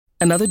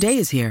Another day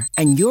is here,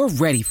 and you're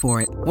ready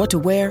for it. What to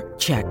wear?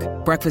 Check.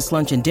 Breakfast,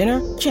 lunch, and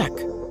dinner? Check.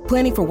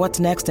 Planning for what's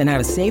next and how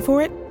to save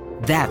for it?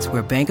 That's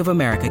where Bank of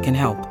America can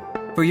help.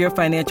 For your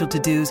financial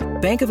to-dos,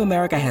 Bank of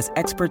America has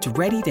experts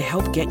ready to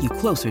help get you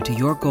closer to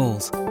your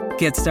goals.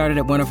 Get started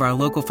at one of our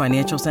local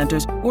financial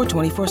centers or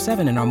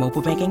 24/7 in our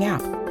mobile banking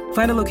app.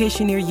 Find a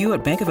location near you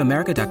at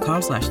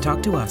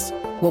bankofamerica.com/talktous.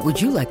 What would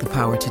you like the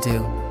power to do?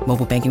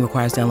 Mobile banking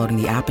requires downloading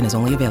the app and is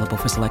only available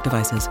for select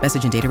devices.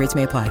 Message and data rates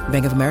may apply.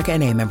 Bank of America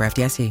N.A., member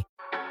FDIC.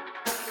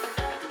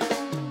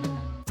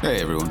 Hey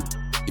everyone.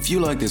 If you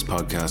like this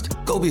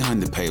podcast, go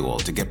behind the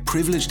paywall to get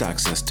privileged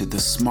access to the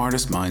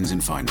smartest minds in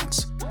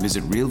finance.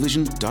 Visit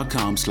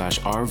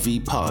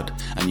realvision.com/RVPod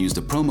and use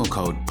the promo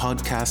code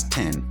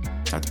podcast10.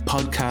 That's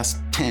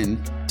podcast10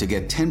 to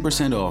get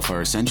 10% off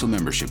our essential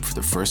membership for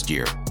the first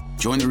year.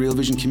 Join the Real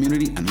Vision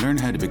community and learn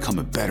how to become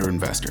a better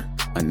investor.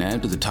 And now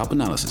to the top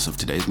analysis of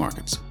today's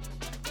markets.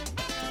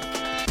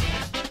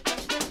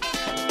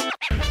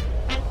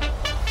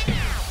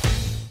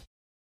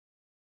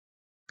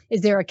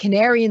 Is there a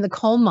canary in the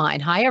coal mine?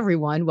 Hi,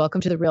 everyone. Welcome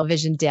to the Real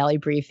Vision Daily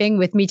Briefing.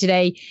 With me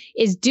today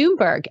is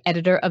Doomberg,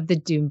 editor of the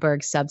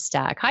Doomberg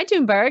Substack. Hi,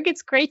 Doomberg.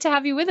 It's great to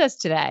have you with us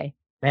today.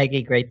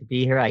 Maggie, great to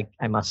be here. I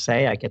must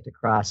say, I get to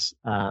cross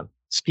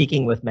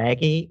speaking with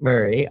Maggie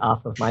Murray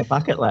off of my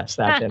bucket list.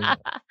 I've been a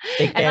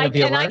big fan of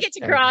your work. I get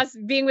to cross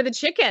being with a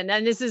chicken,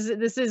 and this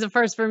is a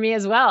first for me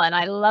as well, and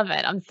I love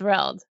it. I'm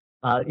thrilled.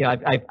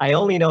 I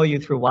only know you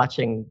through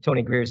watching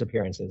Tony Greer's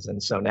appearances,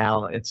 and so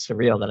now it's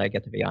surreal that I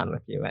get to be on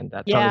with you. And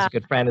Tony's a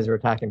good friend, as we were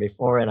talking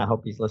before, and I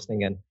hope he's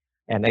listening.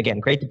 And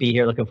again, great to be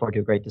here. Looking forward to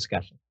a great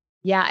discussion.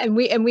 Yeah, and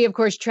we of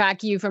course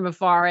track you from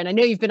afar, and I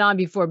know you've been on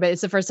before, but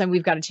it's the first time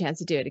we've got a chance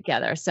to do it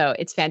together. So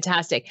it's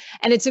fantastic,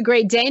 and it's a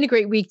great day and a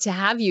great week to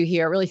have you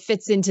here. It really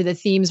fits into the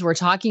themes we're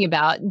talking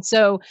about. And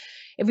so,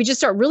 if we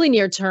just start really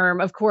near term,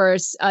 of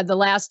course, the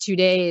last 2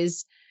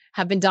 days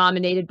have been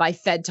dominated by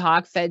Fed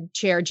talk. Fed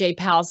Chair Jay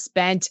Powell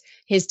spent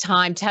his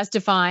time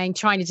testifying,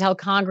 trying to tell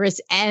Congress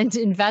and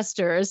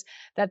investors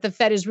that the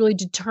Fed is really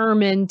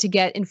determined to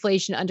get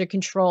inflation under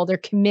control. They're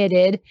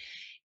committed.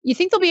 You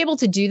think they'll be able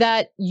to do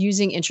that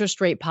using interest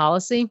rate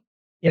policy?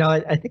 You know,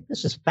 I think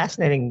this is a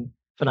fascinating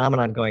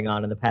phenomenon going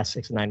on in the past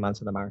 6 to 9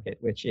 months in the market,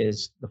 which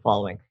is the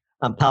following.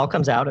 Powell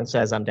comes out and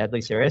says, I'm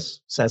deadly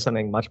serious, says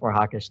something much more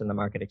hawkish than the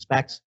market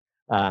expects.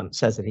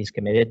 Says that he's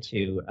committed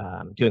to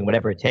doing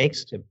whatever it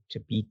takes to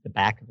beat the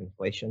back of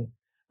inflation.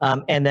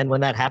 And then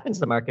when that happens,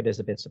 the market is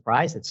a bit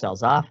surprised. It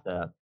sells off.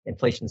 The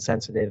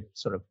inflation-sensitive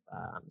sort of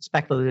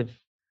speculative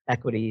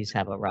equities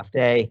have a rough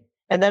day.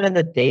 And then in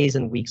the days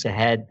and weeks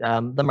ahead,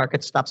 the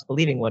market stops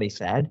believing what he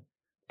said.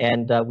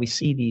 And we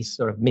see these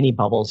sort of mini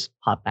bubbles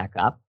pop back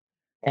up.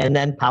 And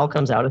then Powell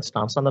comes out and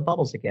stomps on the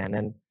bubbles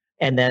again.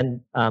 And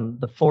then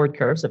the forward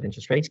curves of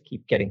interest rates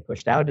keep getting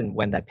pushed out, and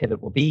when that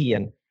pivot will be,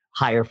 and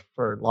higher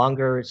for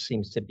longer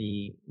seems to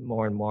be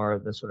more and more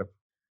the sort of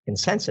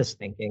consensus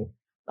thinking.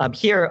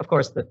 Here, of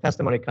course, the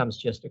testimony comes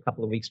just a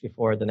couple of weeks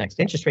before the next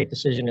interest rate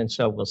decision, and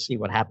so we'll see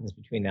what happens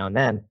between now and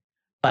then.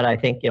 But I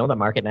think, the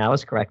market now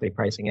is correctly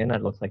pricing in.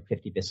 It looks like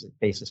 50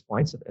 basis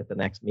points at the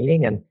next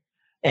meeting, and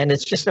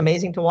it's just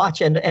amazing to watch.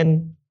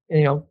 And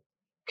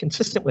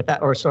consistent with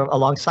that, or sort of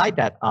alongside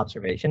that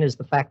observation, is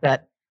the fact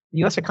that the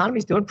U.S. economy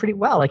is doing pretty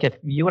well. Like if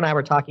you and I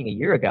were talking a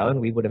year ago,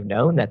 and we would have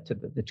known that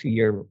the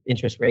 2-year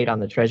interest rate on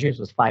the treasuries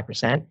was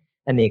 5%,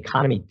 and the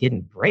economy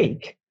didn't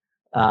break,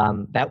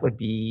 that would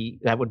be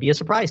a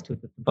surprise to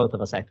both of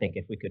us, I think,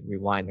 if we could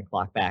rewind the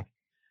clock back.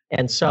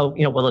 And so,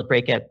 will it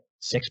break at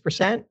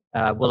 6%?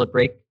 Will it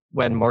break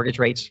when mortgage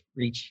rates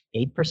reach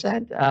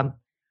 8%?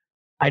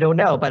 I don't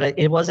know, but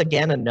it was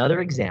again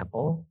another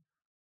example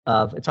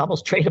of it's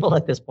almost tradable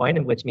at this point,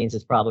 and which means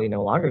it's probably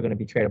no longer going to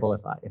be tradable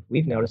if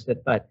we've noticed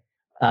it, but.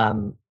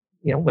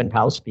 When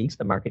Powell speaks,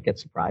 the market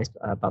gets surprised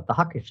about the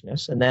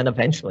hawkishness, and then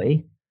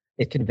eventually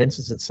it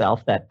convinces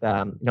itself that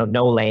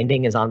no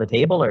landing is on the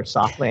table, or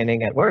soft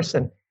landing at worst,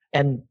 and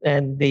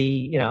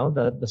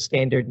the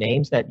standard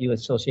names that you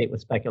associate with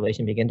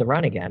speculation begin to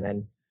run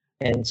again,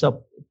 and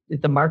so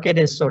the market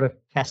is sort of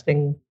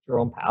testing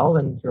Jerome Powell,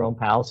 and Jerome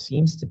Powell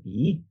seems to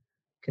be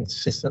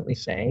consistently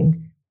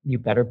saying, "You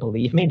better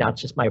believe me, not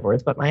just my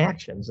words but my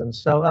actions," and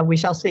so we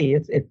shall see.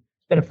 It's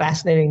been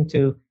fascinating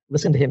to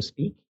listen to him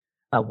speak.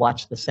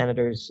 Watch the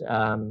senators,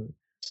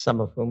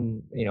 some of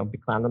whom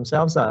beclown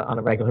themselves on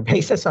a regular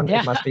basis.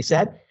 It must be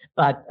said,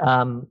 but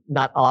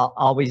not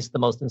always the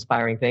most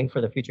inspiring thing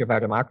for the future of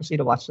our democracy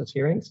to watch those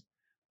hearings.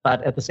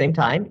 But at the same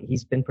time,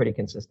 he's been pretty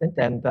consistent,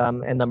 and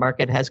the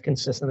market has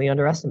consistently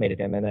underestimated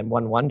him. And then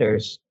one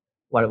wonders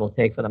what it will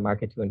take for the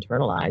market to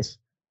internalize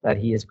that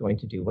he is going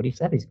to do what he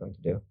said he's going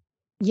to do.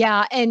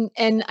 Yeah, and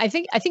I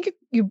think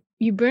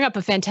you bring up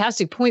a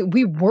fantastic point.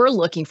 We were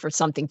looking for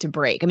something to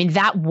break. I mean,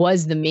 that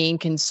was the main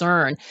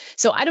concern.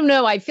 So I don't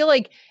know. I feel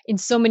like in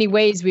so many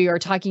ways we are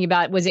talking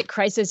about, was it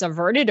crisis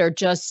averted or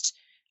just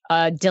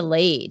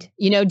delayed?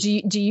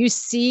 Do you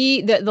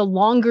see that the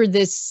longer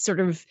this sort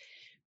of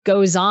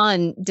goes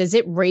on, does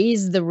it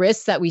raise the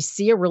risk that we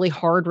see a really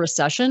hard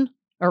recession,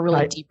 or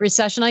really deep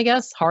recession? I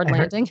guess hard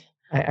landing.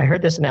 I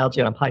heard this analogy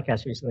on a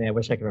podcast recently. I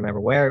wish I could remember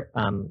where,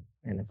 and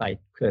if I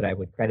could, I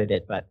would credit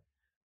it. But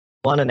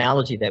one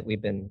analogy that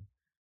we've been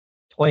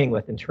toying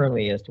with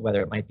internally as to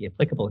whether it might be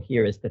applicable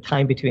here is the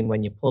time between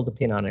when you pull the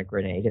pin on a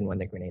grenade and when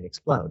the grenade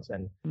explodes.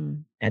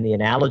 And the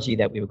analogy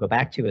that we would go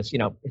back to is,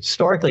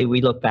 historically,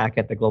 we look back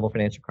at the global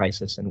financial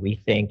crisis and we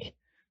think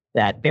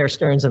that Bear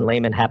Stearns and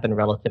Lehman happened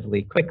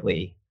relatively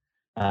quickly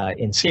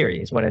in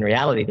series, when in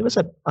reality, there was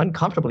an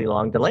uncomfortably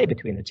long delay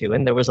between the two.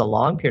 And there was a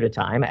long period of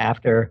time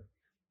after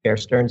Bear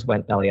Stearns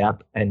went belly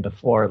up and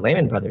before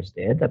Lehman Brothers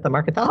did, that the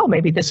market thought,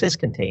 maybe this is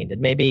contained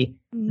and maybe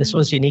this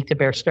was unique to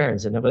Bear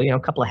Stearns, and a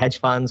couple of hedge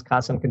funds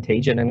caused some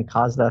contagion and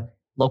caused a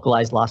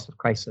localized loss of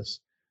crisis.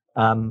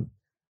 And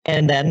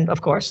then,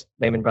 of course,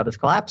 Lehman Brothers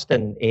collapsed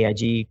and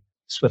AIG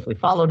swiftly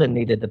followed and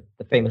needed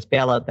the famous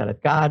bailout that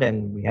it got,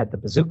 and we had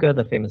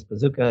the famous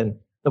bazooka, and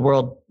the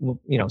world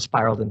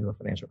spiraled into a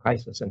financial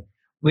crisis. And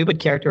we would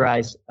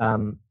characterize,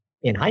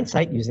 in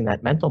hindsight, using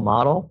that mental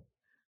model,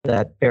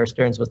 that Bear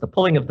Stearns was the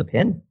pulling of the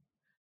pin,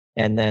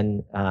 and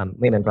then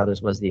Lehman Brothers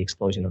was the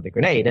explosion of the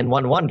grenade. And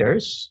one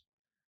wonders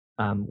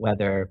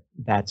whether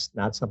that's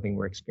not something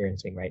we're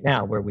experiencing right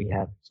now, where we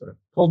have sort of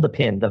pulled the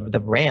pin, the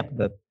ramp,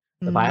 the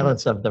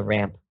violence of the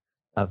ramp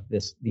of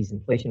these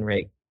inflation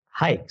rate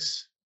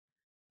hikes,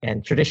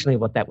 and traditionally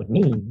what that would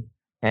mean,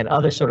 and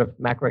other sort of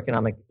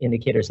macroeconomic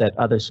indicators that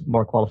others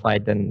more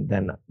qualified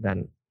than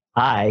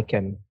I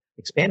can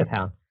expand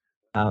upon.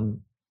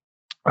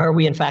 Are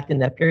we, in fact, in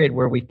that period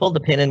where we pulled the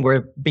pin and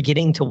we're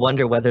beginning to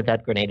wonder whether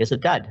that grenade is a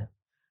dud,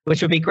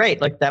 which would be great.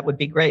 That would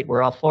be great.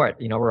 We're all for it.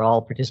 We're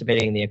all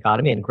participating in the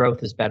economy, and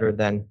growth is better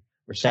than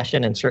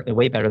recession and certainly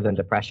way better than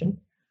depression.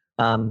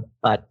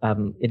 But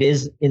it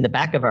is in the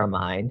back of our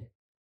mind,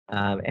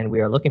 and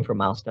we are looking for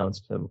milestones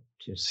to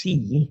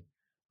see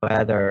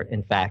whether,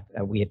 in fact,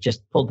 we have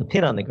just pulled the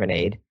pin on the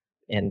grenade,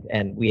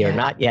 and we are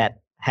not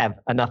yet have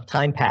enough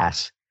time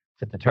pass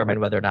to determine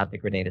whether or not the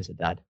grenade is a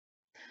dud.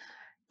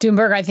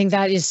 Doomberg, I think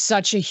that is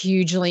such a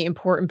hugely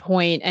important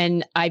point.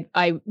 And I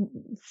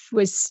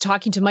was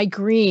talking to Mike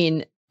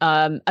Green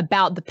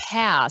about the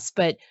past,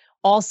 but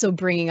also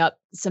bringing up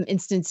some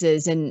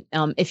instances. And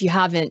if you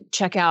haven't,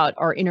 check out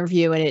our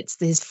interview, and it's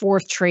his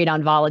fourth trade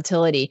on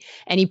volatility.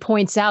 And he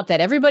points out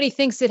that everybody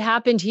thinks it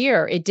happened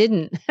here. It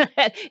didn't.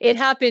 It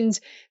happened.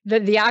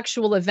 The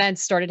actual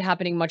events started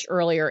happening much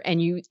earlier,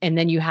 and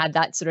then you had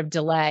that sort of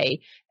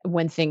delay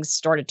when things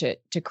started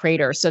to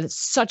crater. So that's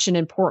such an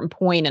important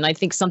point, and I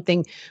think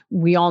something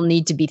we all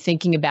need to be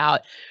thinking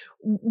about.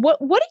 What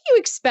are you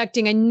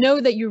expecting? I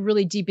know that you're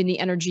really deep in the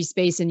energy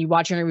space and you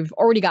watch energy. We've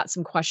already got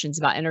some questions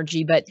about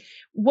energy, but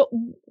what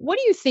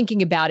are you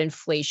thinking about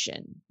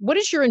inflation? What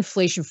is your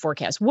inflation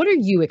forecast? What are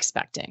you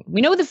expecting?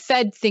 We know the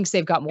Fed thinks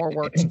they've got more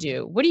work to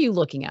do. What are you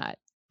looking at?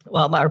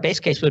 Well, our base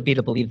case would be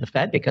to believe the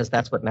Fed, because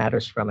that's what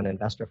matters from an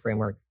investor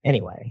framework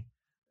anyway.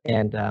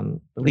 And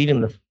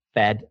believing the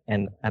Fed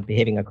and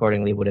behaving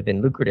accordingly would have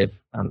been lucrative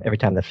every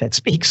time the Fed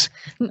speaks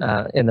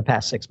in the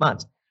past 6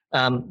 months.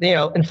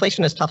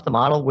 Inflation is tough to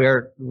model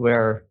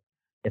where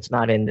it's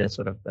not in the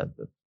sort of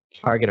the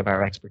target of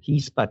our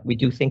expertise, but we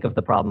do think of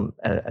the problem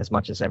as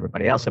much as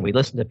everybody else, and we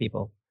listen to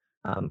people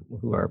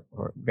who are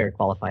very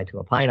qualified to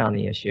opine on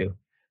the issue.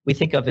 We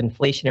think of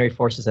inflationary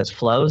forces as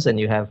flows, and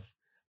you have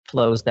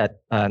flows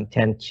that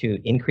tend to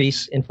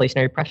increase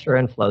inflationary pressure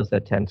and flows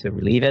that tend to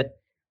relieve it.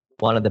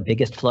 One of the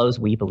biggest flows,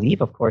 we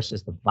believe, of course,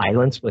 is the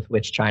violence with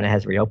which China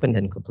has reopened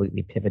and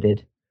completely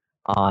pivoted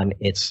on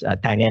its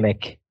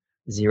dynamic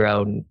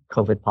zero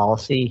COVID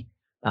policy.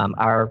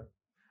 Our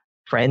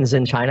friends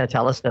in China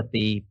tell us that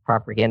the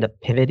propaganda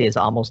pivot is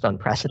almost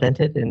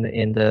unprecedented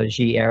in the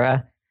Xi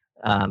era.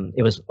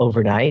 It was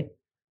overnight,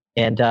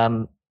 and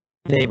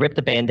they ripped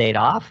the Band-Aid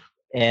off,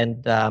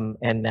 and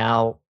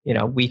now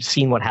we've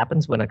seen what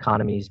happens when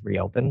economies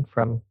reopen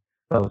from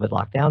COVID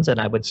lockdowns.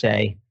 And I would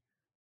say,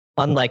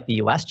 unlike the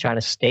U.S., China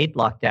stayed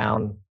locked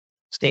down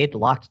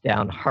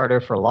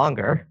harder for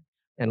longer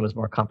and was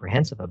more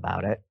comprehensive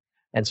about it.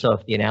 And so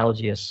if the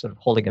analogy is sort of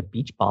holding a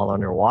beach ball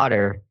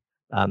underwater,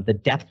 the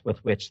depth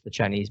with which the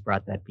Chinese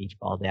brought that beach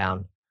ball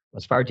down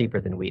was far deeper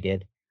than we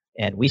did.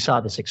 And we saw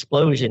this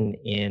explosion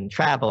in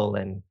travel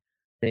and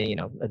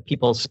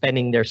people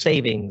spending their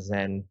savings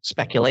and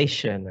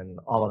speculation and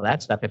all of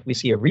that stuff. If we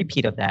see a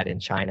repeat of that in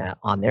China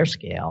on their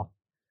scale,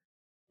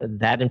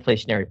 that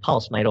inflationary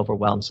pulse might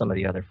overwhelm some of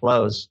the other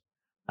flows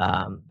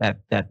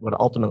that would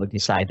ultimately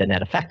decide the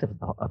net effect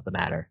of the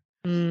matter.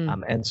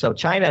 And so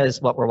China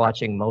is what we're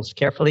watching most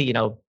carefully.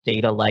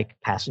 Data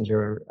like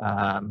passenger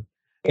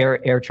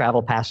air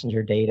travel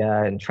passenger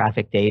data and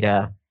traffic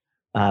data.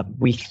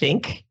 We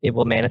think it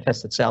will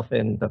manifest itself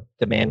in the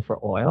demand for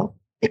oil.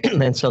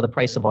 And so the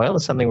price of oil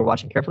is something we're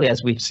watching carefully,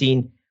 as we've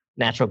seen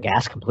natural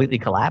gas completely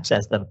collapse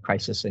as the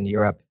crisis in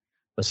Europe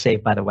was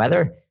saved by the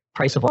weather.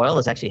 Price of oil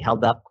has actually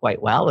held up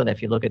quite well. And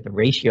if you look at the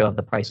ratio of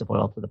the price of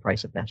oil to the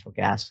price of natural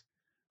gas,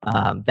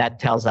 that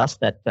tells us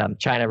that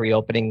China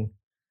reopening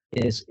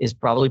is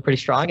probably pretty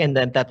strong, and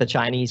that the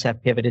Chinese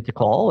have pivoted to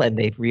coal, and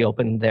they've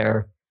reopened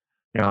their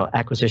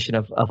acquisition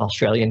of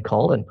Australian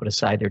coal and put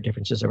aside their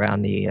differences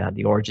around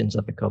the origins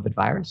of the COVID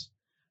virus.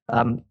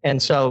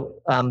 And so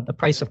the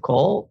price of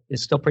coal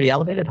is still pretty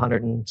elevated,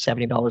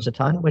 $170 a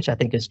ton, which I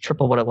think is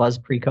triple what it was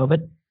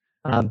pre-COVID,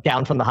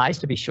 down from the highs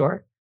to be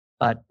sure.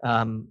 But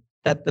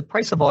that the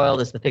price of oil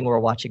is the thing we're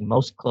watching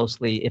most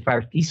closely. If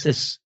our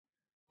thesis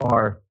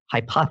or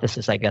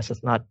hypothesis, I guess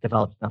it's not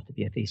developed enough to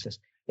be a thesis.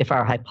 If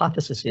our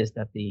hypothesis is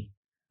that the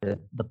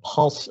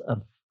pulse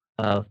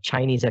of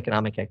Chinese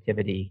economic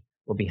activity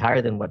will be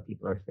higher than what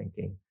people are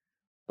thinking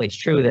plays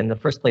true, then the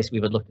first place we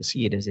would look to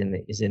see it is in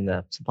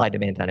the supply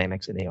demand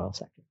dynamics in the oil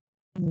sector.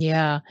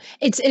 Yeah,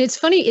 it's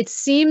funny. It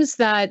seems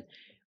that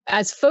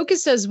as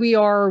focused as we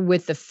are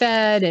with the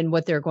Fed and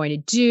what they're going to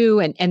do,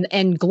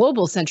 and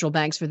global central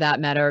banks for that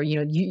matter,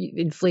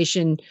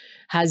 inflation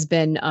has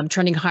been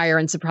trending higher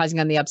and surprising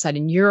on the upside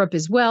in Europe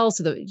as well.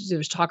 So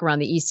there's talk around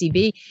the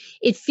ECB.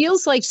 It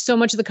feels like so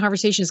much of the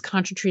conversation is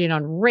concentrated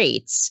on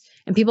rates,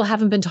 and people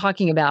haven't been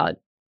talking about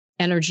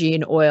energy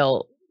and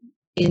oil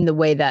in the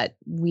way that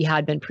we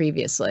had been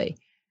previously.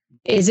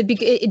 Is it?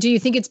 Do you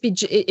think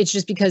it's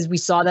just because we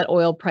saw that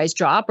oil price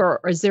drop, or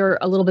is there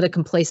a little bit of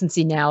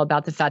complacency now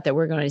about the fact that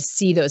we're going to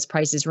see those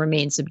prices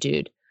remain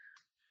subdued?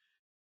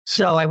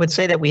 So I would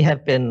say that we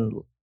have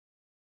been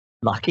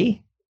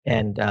lucky,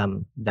 and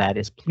that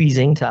is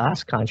pleasing to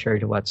us, contrary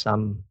to what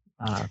some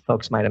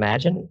folks might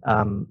imagine,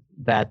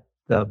 that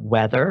the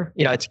weather,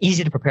 it's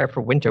easy to prepare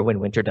for winter when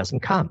winter doesn't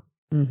come.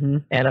 Mm-hmm.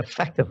 And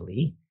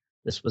effectively,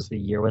 this was the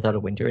year without a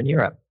winter in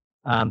Europe.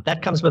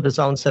 That comes with its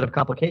own set of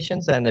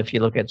complications. And if you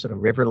look at sort of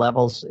river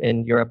levels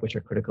in Europe, which are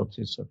critical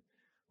to sort of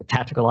the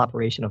tactical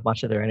operation of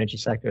much of their energy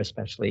sector,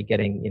 especially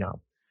getting,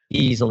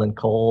 diesel and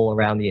coal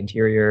around the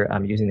interior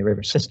using the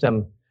river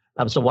system.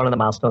 So one of the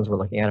milestones we're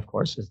looking at, of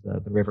course, is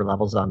the river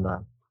levels on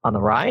the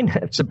Rhine.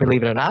 So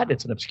believe it or not,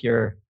 it's an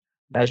obscure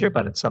measure,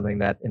 but it's something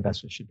that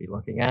investors should be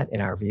looking at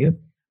in our view.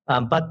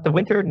 But the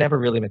winter never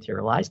really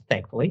materialized,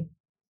 thankfully.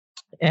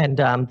 And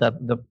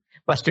the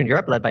Western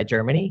Europe, led by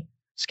Germany,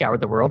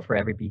 scoured the world for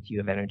every BTU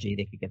of energy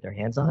they could get their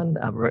hands on,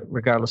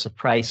 regardless of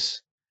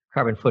price,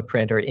 carbon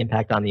footprint, or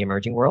impact on the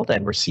emerging world.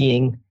 And we're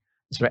seeing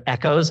sort of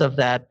echoes of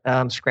that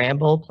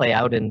scramble play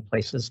out in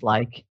places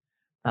like,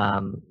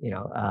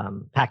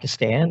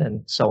 Pakistan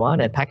and so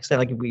on. And Pakistan,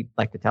 like we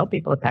like to tell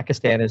people, that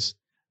Pakistan is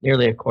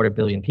nearly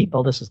 250 million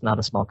people. This is not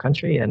a small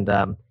country, and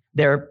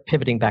they're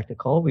pivoting back to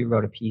coal. We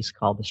wrote a piece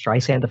called The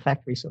Streisand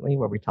Effect recently,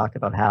 where we talked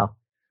about how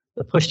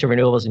the push to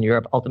renewables in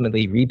Europe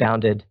ultimately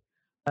rebounded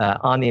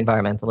on the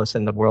environmentalists,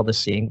 and the world is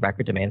seeing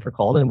record demand for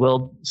coal, and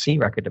will see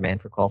record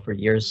demand for coal for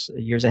years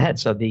ahead.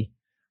 So the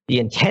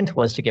intent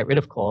was to get rid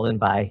of coal, and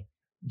by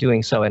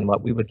doing so in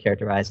what we would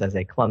characterize as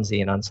a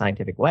clumsy and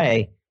unscientific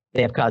way,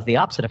 they have caused the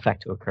opposite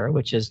effect to occur,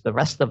 which is the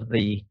rest of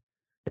the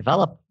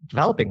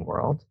developing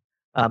world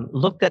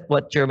looked at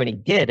what Germany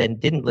did and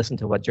didn't listen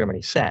to what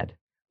Germany said,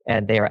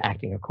 and they are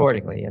acting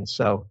accordingly. And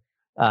so,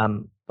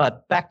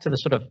 but back to the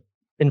sort of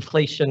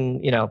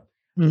inflation,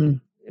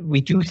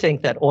 we do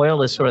think that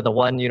oil is sort of the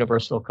one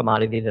universal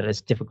commodity that is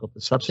difficult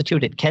to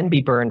substitute. It can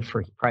be burned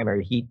for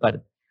primary heat,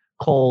 but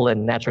coal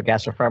and natural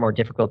gas are far more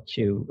difficult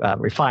to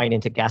refine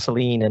into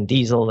gasoline and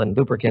diesel and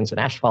lubricants and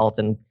asphalt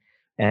and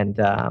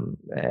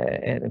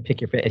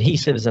pick your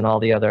adhesives and all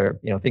the other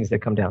things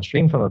that come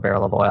downstream from a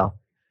barrel of oil.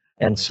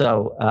 And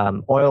so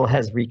oil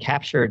has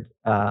recaptured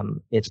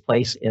its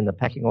place in the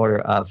pecking order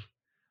of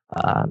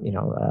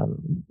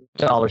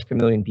dollars per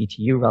million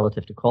BTU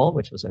relative to coal,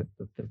 which was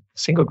the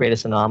single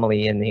greatest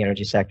anomaly in the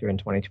energy sector in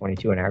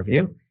 2022 in our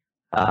view.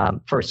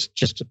 First,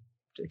 just to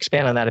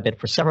expand on that a bit,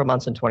 for several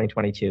months in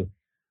 2022,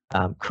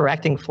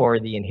 correcting for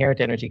the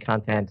inherent energy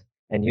content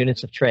and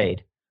units of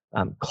trade,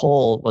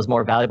 coal was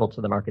more valuable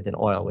to the market than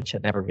oil, which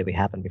had never really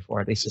happened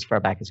before, at least as far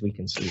back as we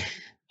can see.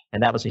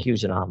 And that was a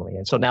huge anomaly.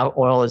 And so now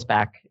oil is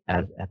back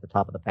at the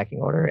top of the pecking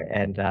order,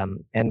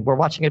 and we're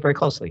watching it very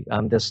closely.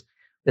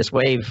 This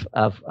wave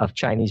of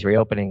Chinese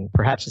reopening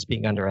perhaps is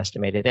being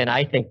underestimated. And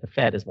I think the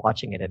Fed is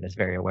watching it and is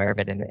very aware of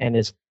it, and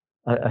is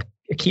a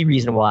key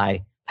reason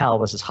why Powell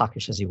was as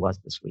hawkish as he was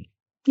this week.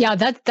 Yeah,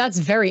 that's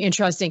very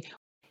interesting.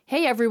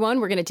 Hey, everyone,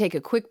 we're going to take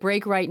a quick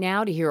break right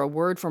now to hear a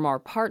word from our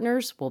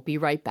partners. We'll be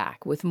right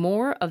back with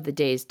more of the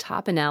day's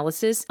top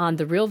analysis on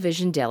the Real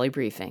Vision Daily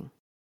Briefing.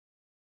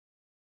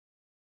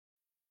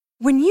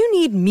 When you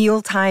need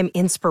mealtime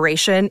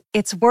inspiration,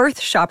 it's worth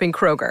shopping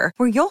Kroger,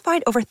 where you'll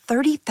find over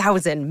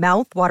 30,000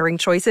 mouth-watering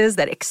choices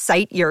that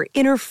excite your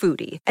inner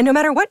foodie. And no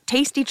matter what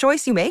tasty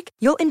choice you make,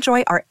 you'll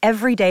enjoy our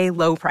everyday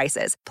low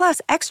prices, plus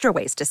extra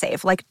ways to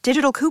save, like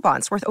digital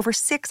coupons worth over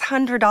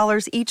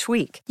 $600 each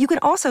week. You can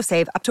also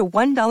save up to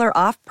 $1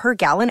 off per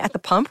gallon at the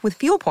pump with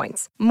fuel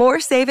points.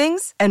 More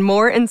savings and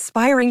more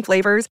inspiring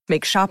flavors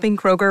make shopping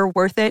Kroger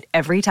worth it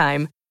every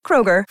time.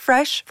 Kroger,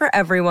 fresh for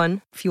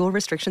everyone. Fuel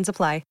restrictions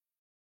apply.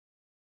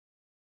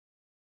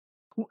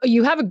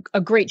 You have a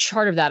great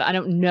chart of that. I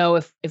don't know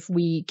if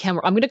we can.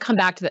 I'm going to come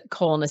back to that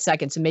coal in a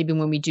second. So maybe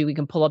when we do, we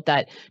can pull up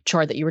that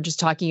chart that you were just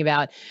talking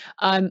about.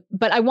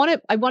 But I want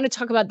to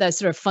talk about the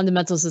sort of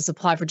fundamentals of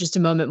supply for just a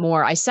moment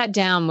more. I sat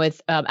down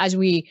with, as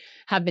we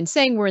have been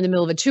saying, we're in the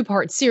middle of a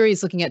two-part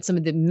series looking at some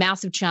of the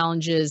massive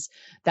challenges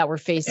that we're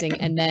facing,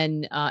 and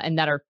then and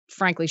that are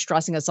frankly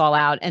stressing us all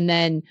out, and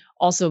then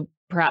also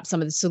perhaps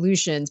some of the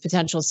solutions,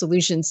 potential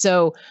solutions.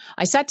 So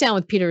I sat down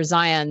with Peter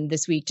Zeihan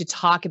this week to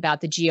talk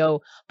about the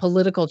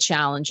geopolitical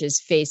challenges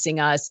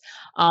facing us.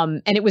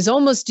 And it was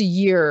almost a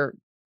year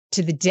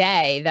to the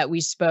day that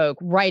we spoke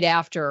right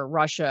after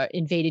Russia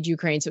invaded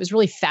Ukraine. So it was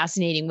really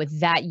fascinating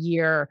with that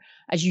year.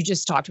 As you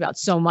just talked about,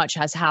 so much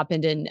has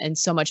happened and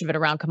so much of it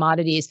around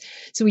commodities.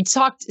 So we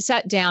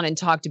sat down and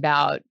talked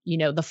about,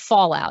 the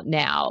fallout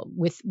now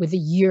with a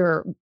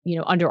year,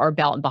 under our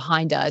belt and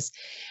behind us.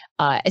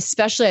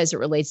 Especially as it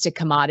relates to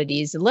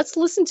commodities. Let's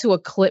listen to a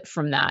clip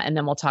from that, and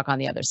then we'll talk on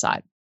the other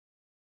side.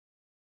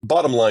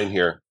 Bottom line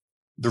here,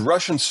 the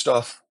Russian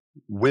stuff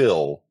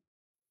will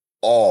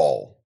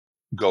all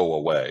go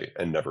away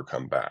and never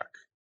come back.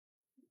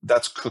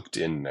 That's cooked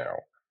in now.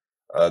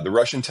 The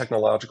Russian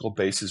technological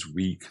base is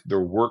weak.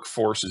 Their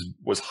workforce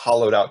was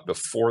hollowed out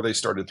before they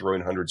started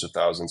throwing hundreds of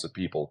thousands of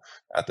people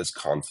at this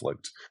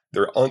conflict.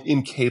 They're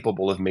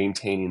incapable of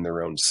maintaining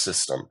their own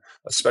system,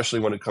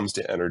 especially when it comes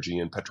to energy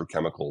and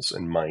petrochemicals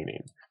and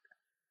mining.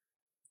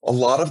 A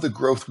lot of the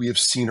growth we have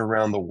seen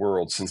around the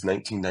world since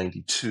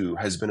 1992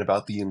 has been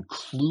about the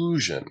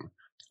inclusion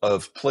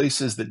of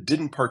places that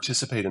didn't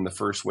participate in the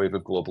first wave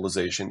of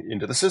globalization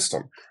into the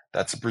system.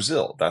 That's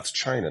Brazil, that's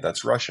China,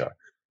 that's Russia.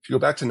 If you go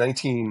back to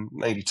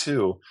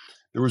 1992,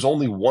 there was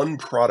only one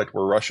product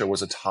where Russia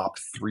was a top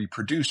 3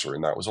 producer,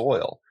 and that was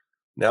oil.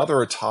 Now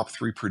they're a top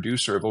 3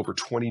 producer of over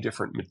 20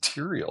 different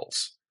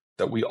materials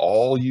that we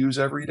all use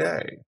every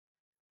day.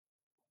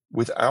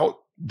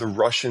 Without the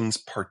Russians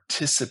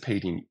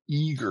participating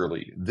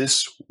eagerly,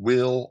 this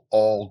will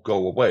all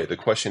go away. The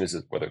question is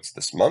whether it's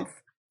this month,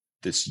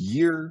 this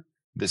year,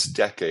 this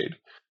decade.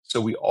 So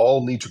we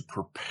all need to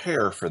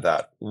prepare for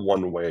that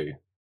one way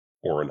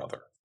or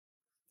another.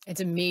 It's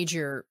a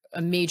major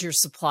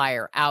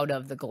supplier out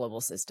of the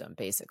global system,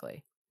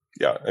 basically.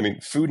 Yeah, I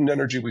mean, food and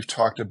energy we've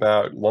talked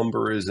about,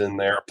 lumber is in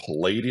there,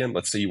 palladium.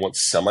 Let's say you want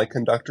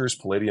semiconductors,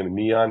 palladium and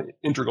neon,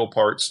 integral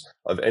parts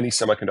of any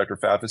semiconductor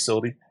fab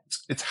facility.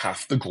 It's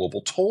half the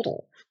global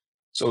total.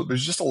 So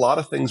there's just a lot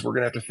of things we're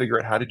going to have to figure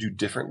out how to do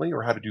differently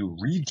or how to do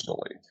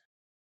regionally.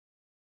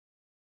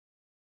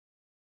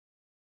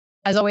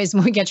 As always,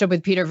 when we catch up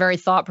with Peter, very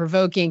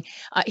thought-provoking.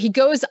 He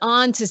goes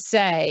on to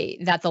say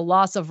that the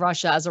loss of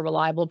Russia as a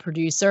reliable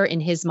producer, in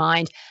his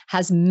mind,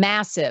 has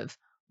massive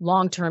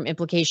long-term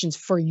implications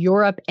for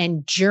Europe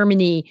and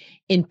Germany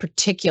in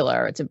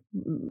particular.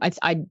 I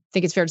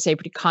think it's fair to say, a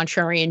pretty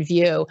contrarian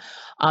view.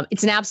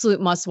 It's an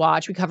absolute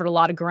must-watch. We covered a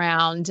lot of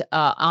ground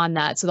on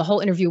that. So the whole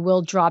interview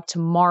will drop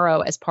tomorrow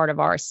as part of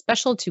our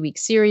special 2-week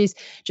series.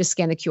 Just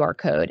scan the QR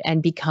code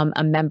and become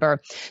a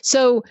member.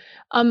 So,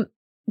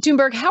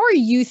 Doomberg, how are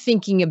you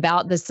thinking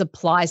about the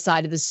supply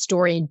side of the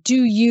story? And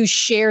do you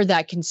share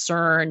that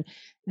concern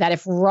that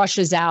if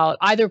Russia's out,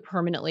 either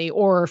permanently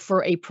or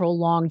for a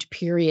prolonged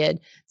period,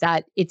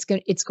 that it's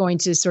going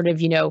to sort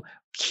of,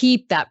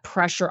 keep that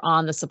pressure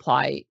on the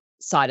supply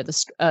side of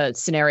the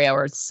scenario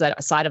or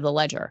side of the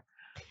ledger?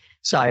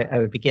 So I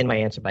would begin my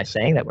answer by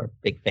saying that we're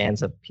big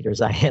fans of Peter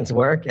Zeihan's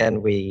work,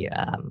 and we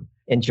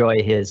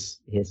enjoy his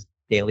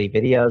daily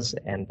videos,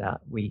 and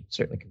we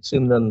certainly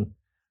consume them.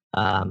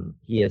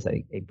 He is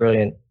a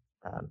brilliant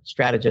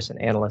strategist and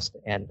analyst,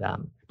 and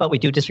but we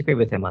do disagree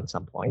with him on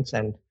some points,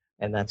 and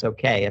that's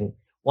okay. And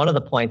one of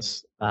the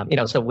points,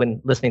 so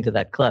when listening to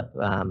that clip,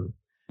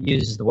 he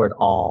uses the word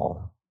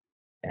all,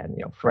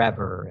 and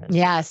forever, and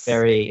yes,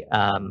 very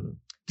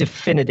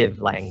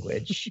definitive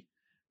language.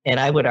 And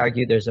I would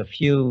argue there's a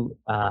few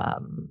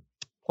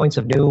points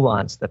of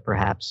nuance that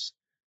perhaps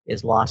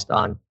is lost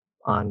on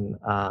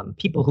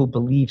people who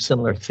believe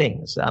similar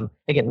things.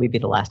 Again, we'd be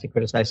the last to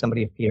criticize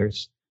somebody of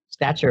Peter's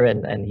stature,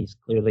 and he's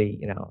clearly,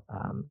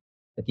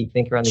 a deep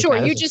thinker on these Sure,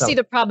 matters. you just see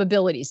the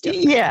probabilities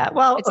difference. Yeah,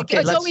 well,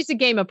 it's always a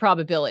game of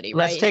probability,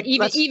 right?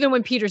 Even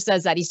when Peter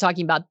says that, he's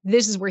talking about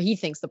this is where he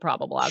thinks the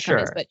probable outcome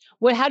is.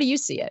 But how do you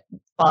see it?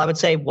 Well, I would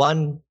say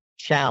one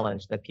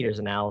challenge that Peter's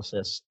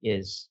analysis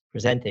is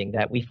presenting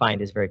that we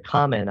find is very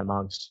common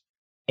amongst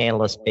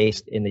analysts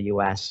based in the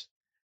U.S.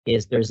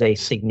 is there's a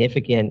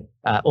significant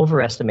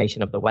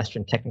overestimation of the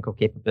Western technical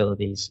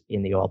capabilities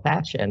in the oil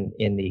patch and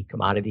in the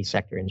commodity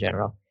sector in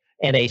general,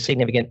 and a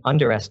significant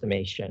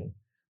underestimation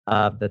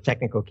of the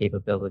technical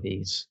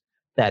capabilities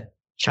that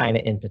China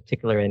in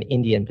particular and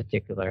India in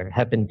particular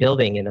have been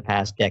building in the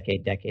past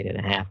decade and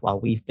a half, while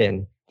we've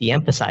been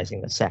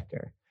de-emphasizing the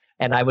sector.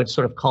 And I would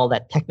sort of call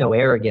that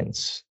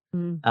techno-arrogance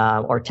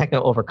or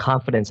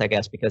techno-overconfidence, I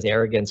guess, because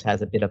arrogance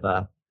has a bit of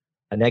a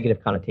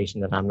negative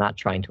connotation that I'm not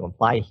trying to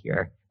imply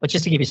here. But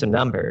just to give you some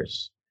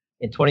numbers,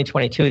 in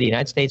 2022, the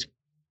United States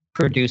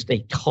produced a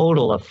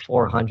total of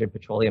 400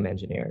 petroleum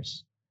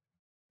engineers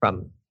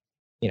from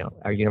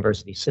our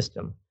university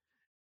system.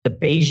 the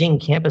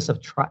Beijing campus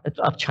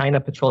of China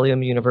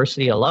Petroleum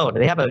University alone.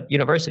 They have a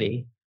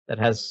university that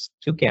has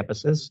 2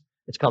 campuses.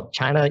 It's called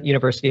China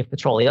University of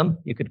Petroleum.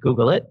 You could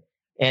Google it.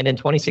 And in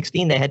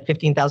 2016, they had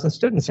 15,000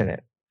 students in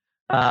it.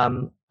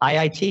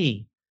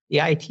 IIT, the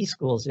IIT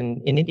schools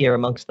in India are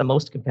amongst the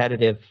most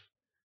competitive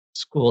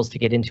schools to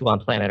get into on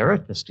planet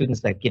Earth. The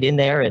students that get in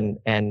there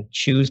and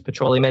choose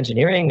petroleum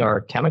engineering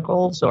or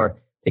chemicals or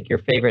pick your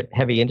favorite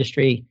heavy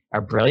industry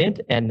are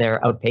brilliant, and they're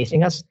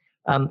outpacing us.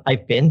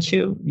 I've been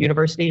to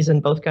universities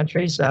in both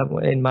countries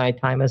in my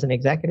time as an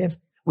executive.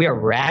 We are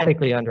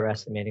radically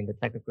underestimating the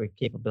technical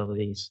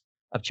capabilities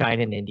of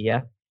China and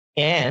India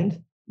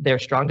and their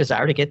strong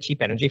desire to get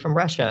cheap energy from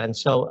Russia. And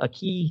so a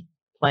key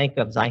plank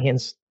of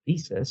Zaihan's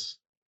thesis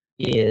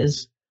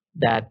is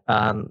that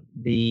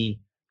the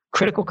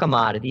critical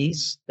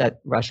commodities that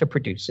Russia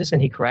produces,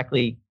 and he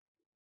correctly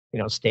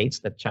states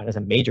that China is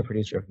a major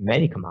producer of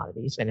many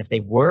commodities, and if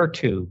they were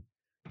to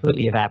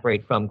completely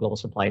evaporate from global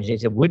supply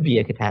chains, it would be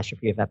a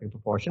catastrophe of epic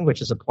proportion,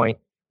 which is a point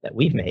that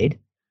we've made.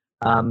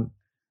 That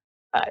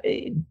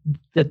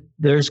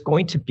there's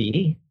going to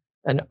be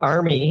an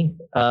army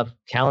of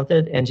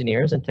talented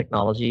engineers and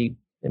technology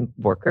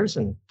workers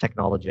and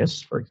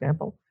technologists, for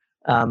example,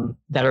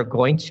 that are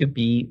going to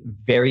be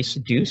very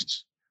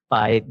seduced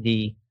by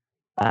the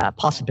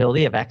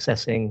possibility of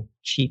accessing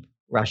cheap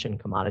Russian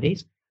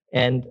commodities.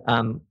 And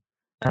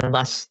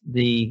unless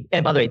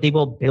and by the way, they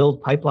will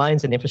build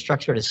pipelines and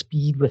infrastructure at a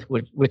speed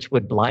which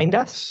would blind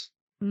us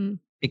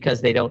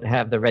because they don't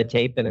have the red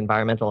tape and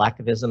environmental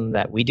activism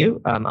that we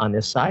do on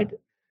this side.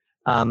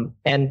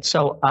 And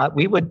so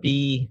we would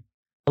be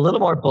a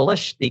little more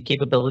bullish, the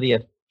capability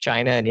of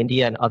China and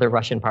India and other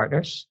Russian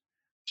partners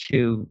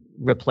to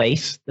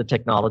replace the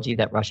technology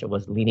that Russia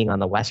was leaning on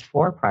the West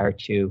for prior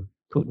to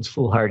Putin's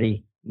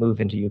foolhardy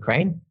move into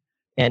Ukraine.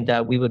 And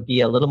we would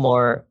be a little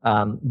more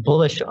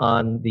bullish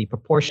on the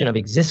proportion of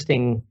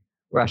existing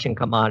Russian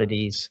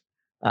commodities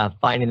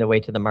finding their way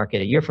to the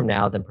market a year from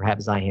now than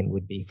perhaps Zaihan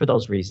would be for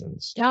those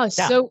reasons. Yeah,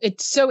 so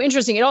it's so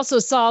interesting. It also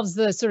solves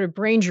the sort of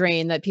brain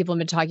drain that people have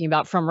been talking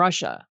about from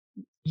Russia.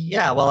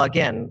 Yeah, well,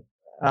 again,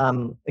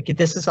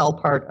 this is all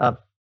part of,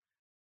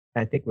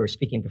 I think we were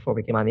speaking before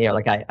we came on the air,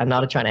 like I'm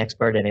not a China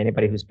expert, and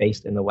anybody who's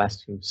based in the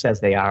West who says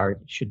they are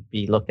should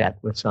be looked at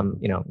with some,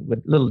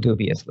 with little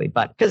dubiously,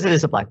 but because it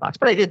is a black box.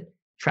 But I did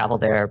travel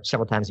there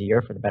several times a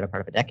year for the better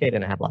part of a decade,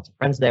 and I have lots of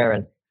friends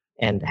there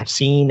and have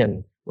seen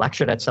and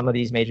lectured at some of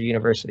these major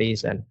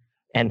universities. And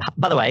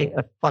by the way,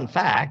 a fun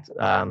fact,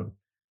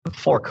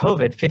 before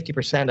COVID,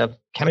 50% of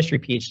chemistry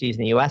PhDs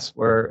in the US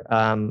were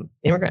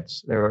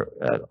immigrants. They were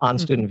on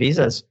student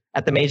visas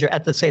at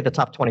the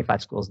top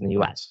 25 schools in the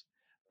US.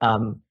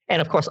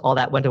 And of course, all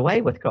that went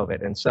away with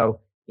COVID. And so,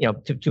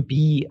 to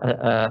be,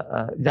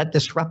 that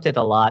disrupted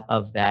a lot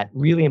of that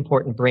really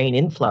important brain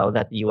inflow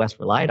that the US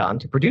relied on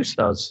to produce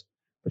those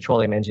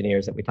petroleum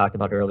engineers that we talked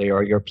about earlier,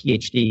 or your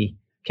PhD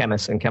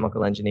chemists and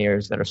chemical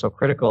engineers that are so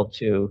critical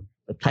to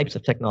the types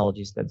of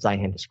technologies that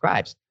Zaihan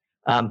describes.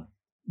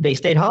 They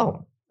stayed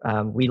home.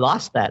 We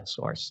lost that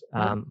source.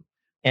 And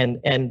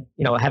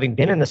having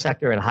been in the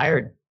sector and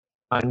hired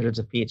hundreds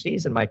of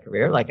PhDs in my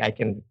career, like I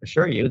can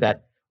assure you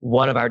that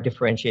one of our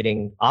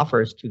differentiating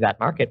offers to that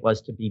market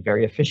was to be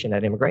very efficient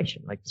at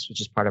immigration. Like this was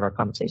just part of our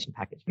compensation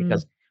package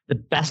because the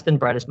best and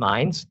brightest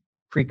minds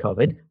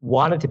pre-COVID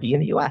wanted to be in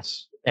the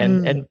US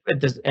and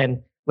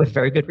with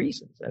very good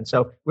reasons. And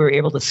so we were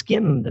able to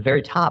skim the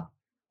very top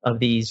of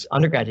these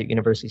undergraduate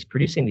universities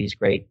producing these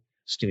great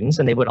students,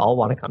 and they would all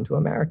want to come to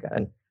America.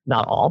 And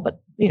not all,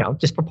 but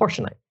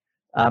disproportionately.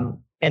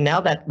 And now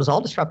that was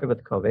all disrupted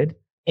with COVID,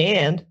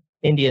 and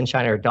India and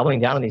China are doubling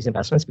down on these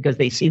investments because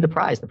they see the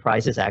prize. The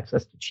prize is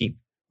access to cheap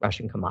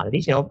Russian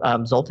commodities.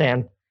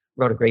 Zoltan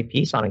wrote a great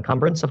piece on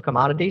encumbrance of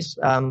commodities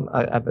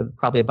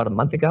probably about a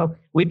month ago.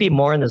 We'd be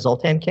more in the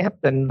Zoltan camp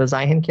than the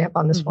Zaihan camp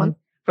on this one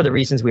for the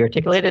reasons we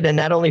articulated, and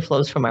that only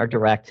flows from our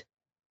direct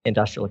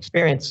industrial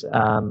experience.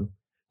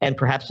 And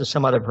perhaps there's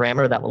some other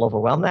parameter that will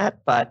overwhelm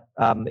that. But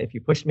if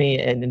you push me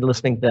and in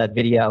listening to that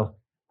video,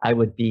 I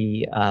would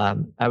be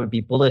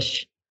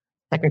bullish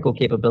technical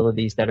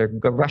capabilities that are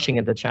rushing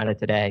into China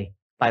today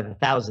by the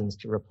thousands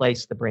to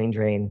replace the brain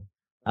drain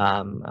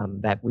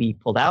that we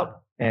pulled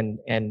out. And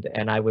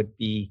I would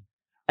be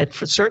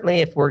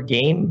certainly, if we're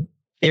game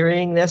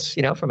theorying this,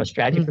 from a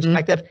strategy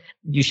perspective,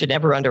 you should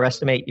never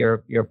underestimate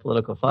your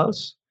political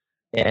foes.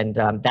 And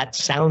that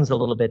sounds a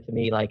little bit to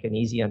me like an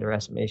easy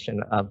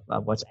underestimation of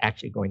what's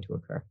actually going to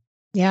occur.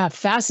 Yeah,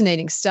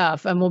 fascinating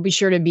stuff. And we'll be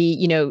sure to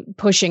be,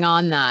 pushing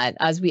on that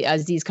as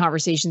these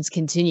conversations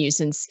continue,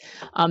 since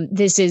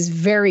this is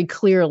very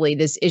clearly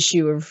this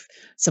issue of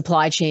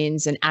supply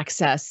chains and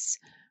access.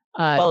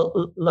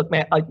 Well, look,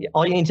 man,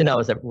 all you need to know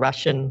is that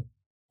Russian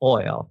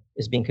oil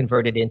is being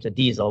converted into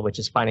diesel, which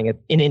is finding it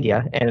in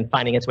India and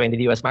finding its way into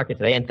the U.S. market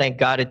today. And thank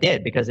God it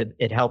did, because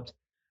it helped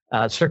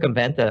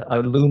circumvent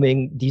a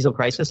looming diesel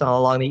crisis all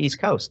along the East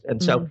Coast.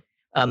 And so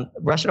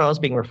Russian oil is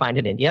being refined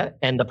in India,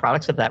 and the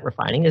products of that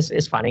refining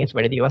is finding its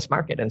way to the U.S.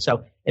 market. And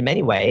so in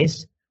many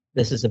ways,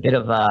 this is a bit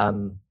of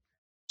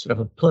sort of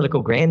a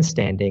political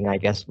grandstanding, I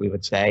guess we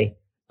would say,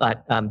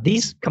 But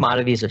these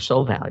commodities are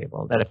so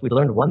valuable that if we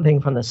learned one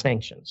thing from the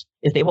sanctions,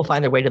 is they will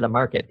find their way to the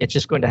market. It's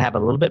just going to have a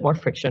little bit more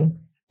friction,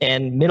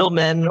 and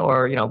middlemen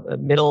or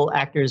middle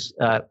actors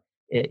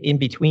in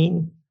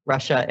between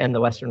Russia and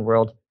the Western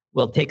world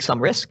will take some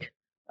risk.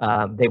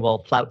 They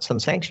will flout some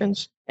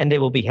sanctions, and they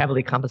will be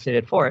heavily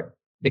compensated for it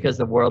because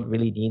the world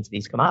really needs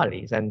these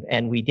commodities.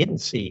 And we didn't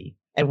see,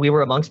 and we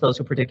were amongst those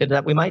who predicted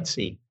that we might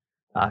see,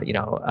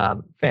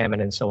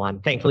 famine and so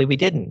on. Thankfully, we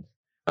didn't.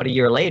 But a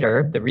year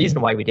later, the reason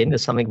why we didn't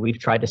is something we've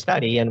tried to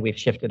study, and we've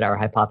shifted our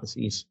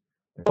hypotheses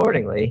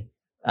accordingly.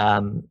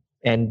 And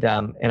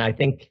I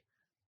think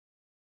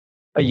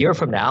a year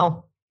from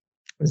now,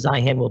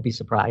 Zihan will be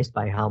surprised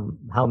by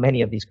how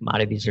many of these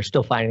commodities are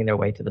still finding their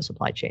way to the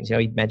supply chains.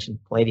 He mentioned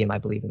palladium, I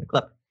believe, in the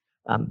clip.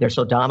 They're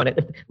so dominant.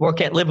 The world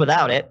can't live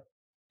without it.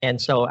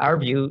 And so our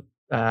view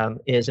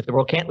is if the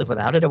world can't live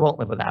without it, it won't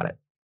live without it.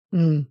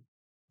 Mm.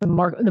 The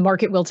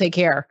market will take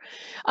care.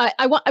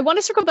 I want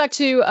to circle back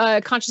to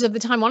conscious of the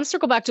time. I want to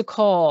circle back to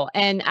coal,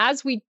 and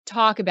as we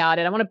talk about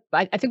it,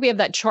 I think we have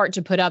that chart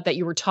to put up that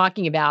you were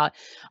talking about.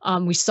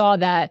 We saw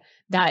that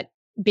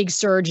big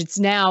surge. It's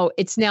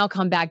now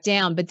come back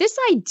down. But this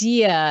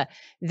idea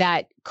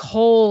that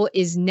coal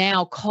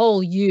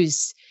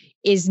use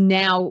is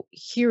now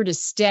here to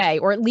stay,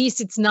 or at least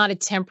it's not a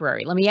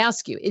temporary. Let me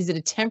ask you: is it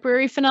a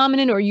temporary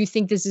phenomenon, or you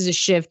think this is a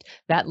shift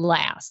that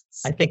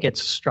lasts? I think it's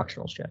a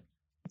structural shift.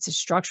 It's a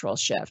structural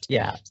shift.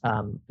 Yeah.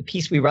 The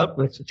piece we wrote,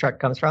 which the chart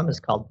comes from, is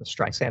called the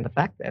Streisand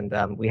effect.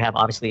 And we have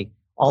obviously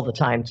all the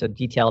time to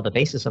detail the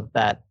basis of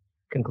that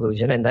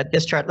conclusion. And that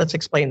this chart, let's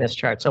explain this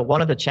chart. So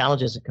one of the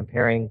challenges of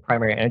comparing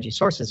primary energy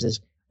sources is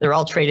they're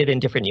all traded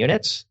in different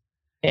units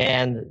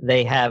and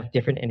they have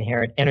different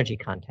inherent energy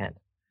content.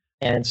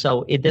 And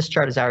so this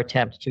chart is our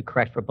attempt to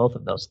correct for both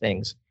of those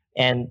things.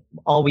 And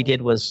all we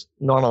did was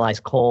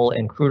normalize coal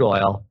and crude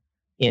oil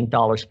in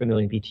dollars per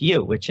million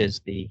BTU, which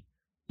is the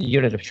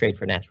unit of trade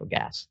for natural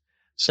gas.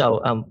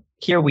 So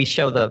here we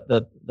show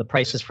the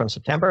prices from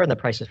September and the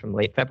prices from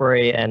late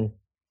February. And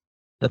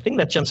the thing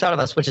that jumps out of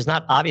us, which is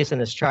not obvious in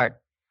this chart,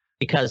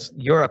 because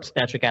Europe's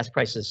natural gas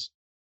prices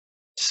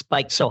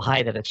spiked so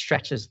high that it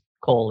stretches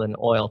coal and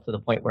oil to the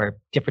point where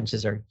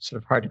differences are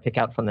sort of hard to pick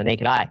out from the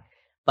naked eye.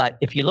 But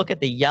if you look at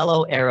the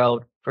yellow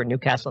arrow for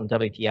Newcastle and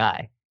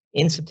WTI,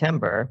 in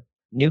September,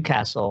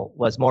 Newcastle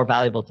was more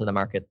valuable to the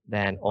market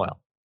than oil.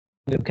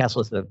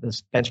 Newcastle is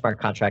this benchmark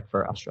contract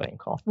for Australian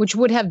coal, which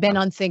would have been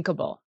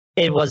unthinkable.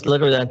 It was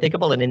literally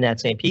unthinkable. And in that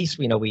same piece,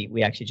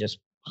 we actually just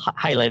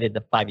highlighted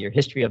the 5-year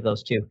history of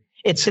those two.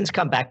 It's since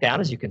come back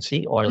down, as you can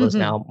see. Oil is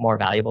now more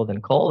valuable than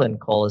coal, and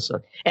coal is,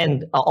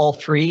 and all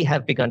three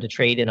have begun to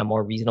trade in a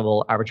more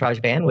reasonable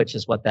arbitrage band, which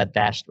is what that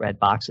dashed red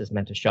box is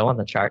meant to show on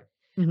the chart.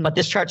 Mm-hmm. But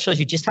this chart shows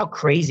you just how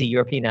crazy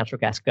European natural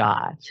gas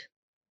got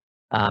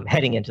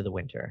heading into the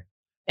winter,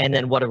 and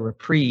then what a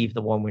reprieve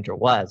the warm winter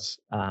was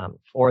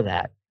for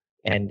that.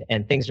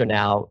 And things are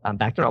now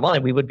back to normal.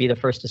 And we would be the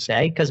first to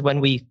say, because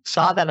when we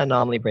saw that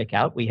anomaly break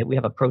out, we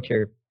have a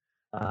pro-tier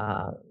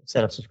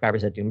set of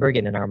subscribers at Doomberg,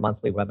 and in our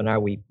monthly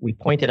webinar, we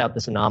pointed out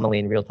this anomaly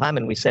in real time,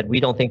 and we said, we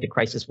don't think the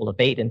crisis will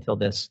abate until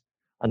this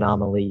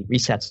anomaly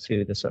resets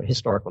to the sort of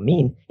historical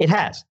mean. It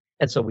has.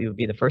 And so we would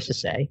be the first to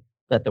say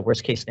that the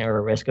worst case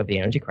scenario risk of the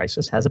energy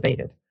crisis has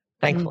abated,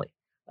 thankfully.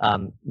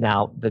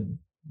 Now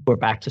we're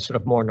back to sort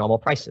of more normal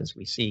prices.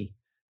 We see,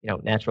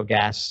 natural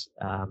gas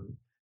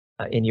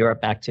in Europe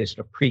back to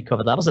sort of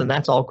pre-COVID levels, and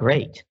that's all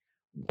great.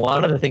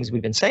 One of the things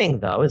we've been saying,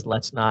 though, is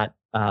let's not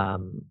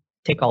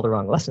take all the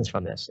wrong lessons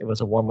from this. It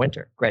was a warm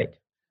winter. Great.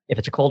 If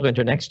it's a cold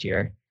winter next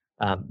year,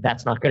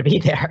 that's not going to be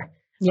there.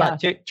 Yeah.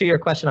 To your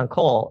question on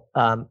coal,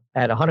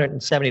 at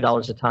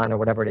 $170 a ton or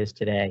whatever it is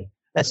today,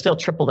 that's still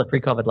triple the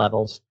pre-COVID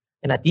levels.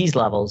 And at these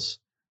levels,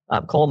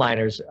 coal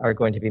miners are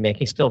going to be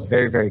making still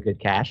very, very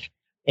good cash.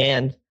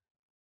 And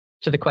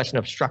to the question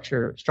of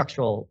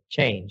structural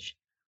change,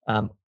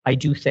 I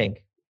do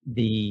think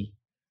the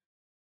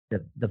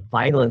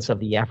violence of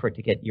the effort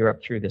to get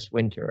Europe through this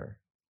winter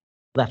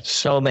left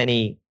so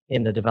many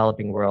in the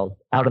developing world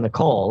out in the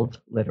cold,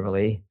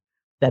 literally,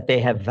 that they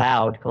have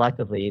vowed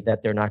collectively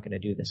that they're not going to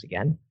do this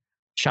again.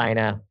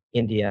 China,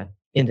 India,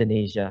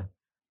 Indonesia,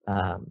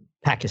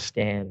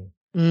 Pakistan,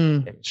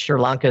 Sri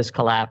Lanka's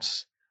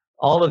collapse,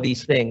 all of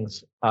these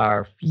things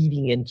are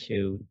feeding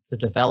into the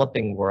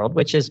developing world,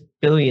 which is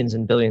billions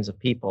and billions of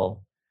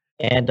people.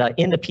 And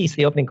in the piece,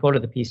 the opening quote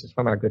of the piece is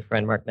from our good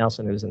friend Mark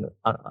Nelson, who's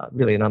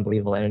really an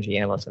unbelievable energy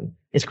analyst. And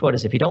his quote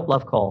is, if you don't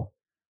love coal,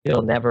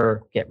 you'll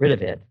never get rid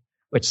of it,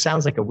 which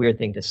sounds like a weird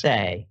thing to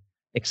say,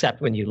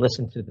 except when you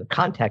listen to the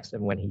context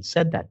of when he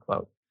said that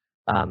quote.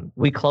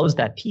 We closed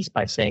that piece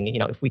by saying,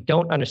 if we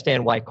don't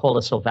understand why coal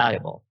is so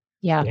valuable,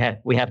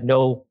 we have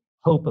no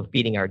hope of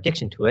beating our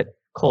addiction to it.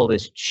 Coal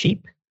is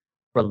cheap,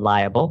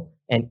 reliable,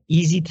 and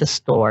easy to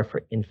store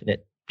for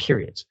infinite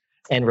periods.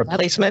 And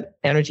replacement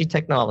energy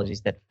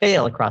technologies that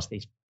fail across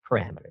these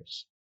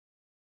parameters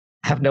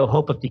have no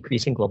hope of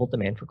decreasing global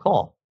demand for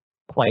coal.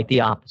 Quite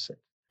the opposite.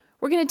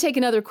 We're going to take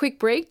another quick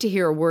break to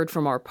hear a word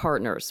from our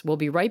partners. We'll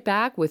be right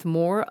back with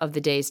more of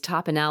the day's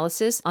top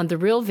analysis on the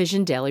Real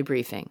Vision Daily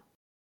Briefing.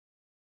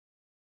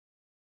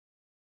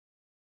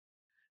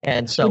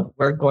 And so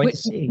we're going to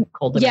see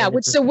coal demand.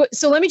 Yeah.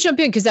 So let me jump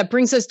in, because that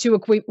brings us to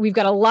we've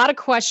got a lot of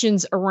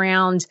questions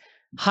around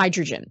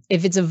hydrogen,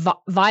 if it's a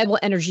viable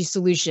energy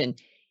solution.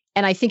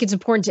 And I think it's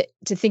important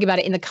to think about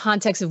it in the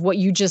context of what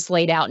you just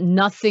laid out.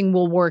 Nothing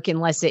will work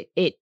unless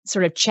it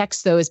sort of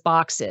checks those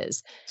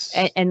boxes,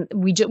 and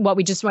what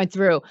we just went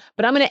through.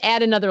 But I'm going to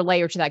add another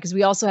layer to that, because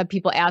we also have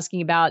people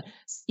asking about,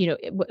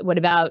 what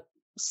about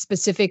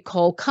specific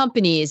coal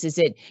companies? Is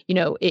it,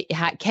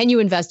 can you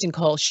invest in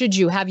coal? Should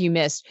you? Have you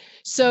missed?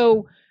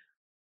 So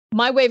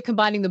my way of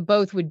combining them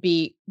both would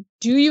be,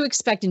 do you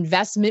expect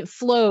investment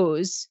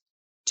flows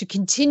to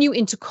continue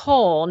into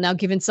coal now,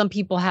 given some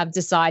people have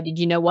decided,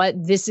 you know what,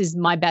 this is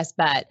my best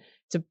bet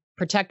to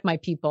protect my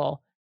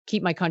people,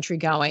 keep my country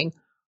going?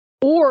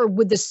 Or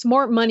would the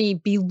smart money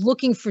be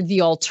looking for the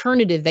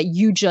alternative that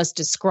you just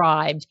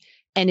described?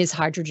 And is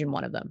hydrogen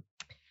one of them?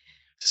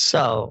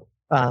 So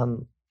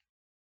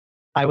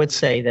I would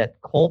say that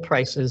coal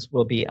prices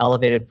will be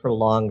elevated for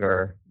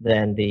longer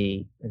than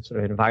the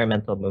sort of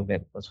environmental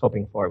movement was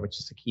hoping for, which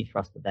is the key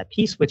thrust of that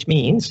piece, which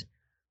means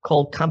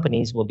coal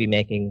companies will be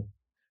making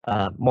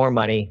more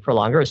money for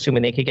longer,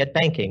 assuming they could get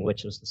banking,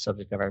 which was the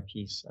subject of our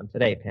piece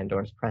today,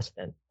 Pandora's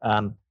precedent.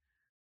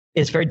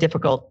 It's very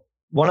difficult.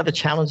 One of the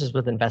challenges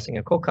with investing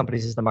in coal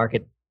companies is the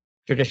market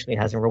traditionally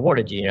hasn't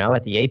rewarded you.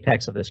 At the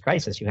apex of this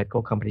crisis, you had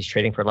coal companies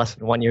trading for less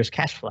than 1 year's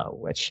cash flow,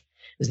 which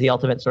is the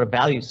ultimate sort of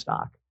value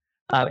stock.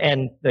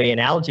 And the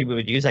analogy we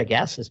would use, I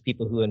guess, is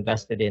people who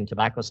invested in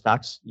tobacco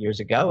stocks years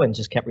ago and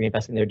just kept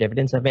reinvesting their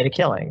dividends have made a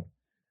killing.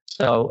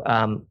 So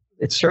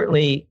it's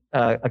certainly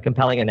a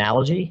compelling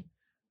analogy.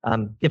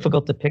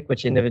 Difficult to pick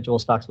which individual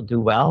stocks will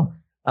do well.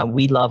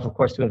 We love, of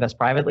course, to invest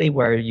privately,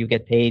 where you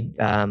get paid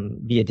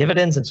via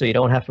dividends, and so you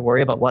don't have to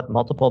worry about what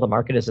multiple the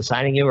market is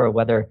assigning you, or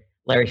whether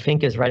Larry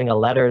Fink is writing a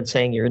letter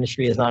saying your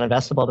industry is not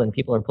investable, then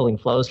people are pulling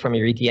flows from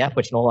your ETF,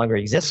 which no longer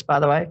exists, by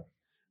the way,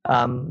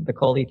 the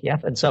coal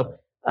ETF. And so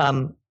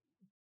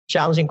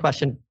challenging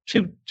question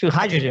to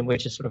hydrogen,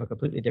 which is sort of a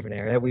completely different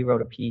area. We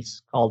wrote a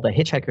piece called The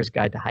Hitchhiker's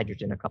Guide to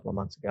Hydrogen a couple of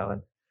months ago,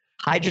 and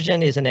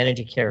hydrogen is an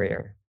energy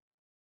carrier.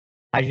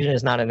 Hydrogen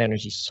is not an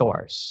energy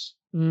source.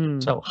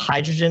 So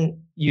hydrogen,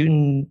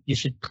 you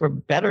should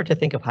better to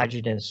think of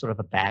hydrogen as sort of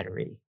a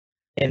battery,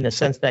 in the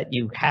sense that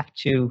you have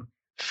to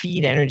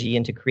feed energy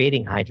into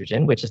creating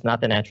hydrogen, which is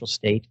not the natural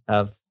state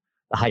of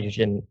the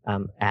hydrogen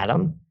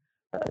atom.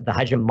 The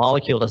hydrogen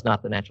molecule is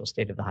not the natural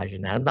state of the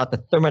hydrogen atom, not the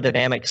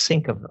thermodynamic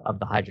sink of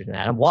the hydrogen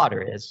atom.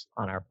 Water is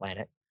on our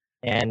planet.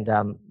 And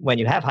when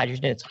you have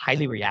hydrogen, it's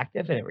highly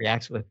reactive, and it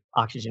reacts with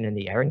oxygen in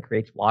the air and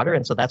creates water.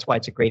 And so that's why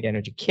it's a great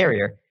energy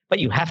carrier. But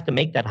you have to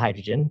make that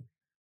hydrogen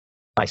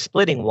by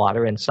splitting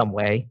water in some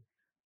way,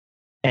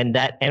 and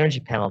that energy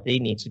penalty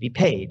needs to be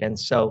paid. And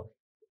so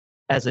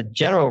as a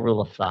general rule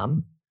of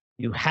thumb,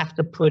 you have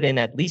to put in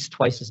at least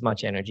twice as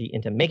much energy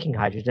into making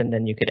hydrogen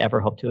than you could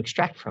ever hope to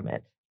extract from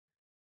it.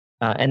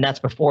 And that's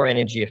before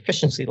energy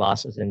efficiency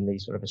losses in the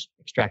sort of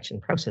extraction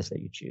process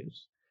that you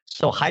choose.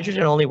 So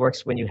hydrogen only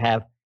works when you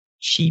have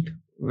cheap,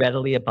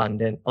 readily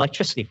abundant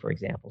electricity, for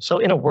example. So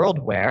in a world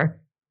where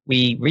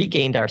we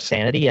regained our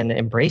sanity and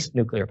embraced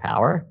nuclear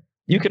power,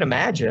 you can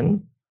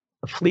imagine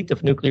a fleet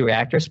of nuclear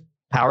reactors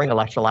powering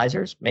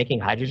electrolyzers, making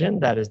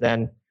hydrogen that is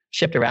then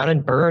shipped around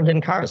and burned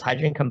in cars.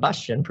 Hydrogen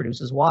combustion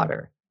produces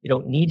water. You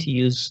don't need to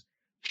use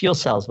fuel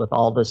cells with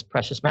all this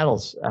precious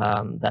metals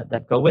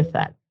that go with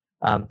that.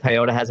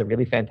 Toyota has a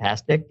really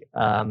fantastic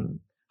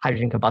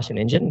hydrogen combustion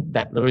engine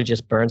that literally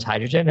just burns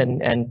hydrogen,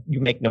 and you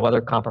make no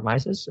other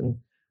compromises,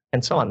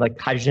 and so on. Like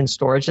hydrogen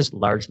storage has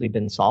largely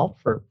been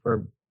solved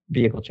for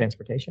vehicle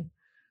transportation.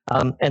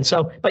 And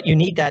so, but you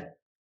need that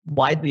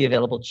widely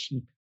available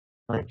cheap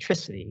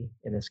electricity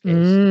in this case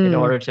in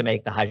order to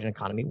make the hydrogen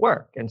economy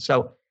work. And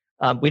so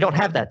we don't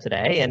have that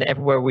today. And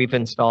everywhere we've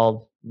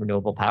installed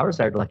renewable powers,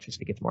 our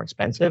electricity gets more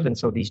expensive. And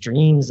so these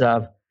dreams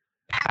of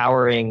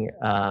powering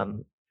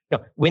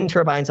wind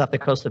turbines off the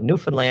coast of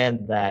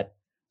Newfoundland that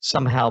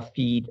somehow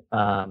feed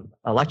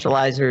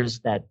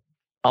electrolyzers that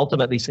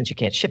ultimately, since you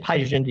can't ship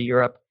hydrogen to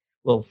Europe,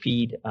 will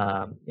feed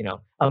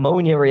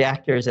ammonia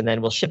reactors, and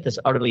then we'll ship this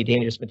utterly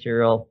dangerous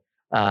material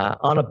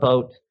on a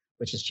boat,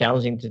 which is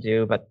challenging to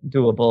do but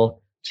doable,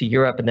 to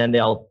Europe, and then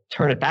they'll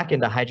turn it back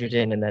into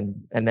hydrogen,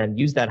 and then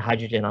use that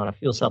hydrogen on a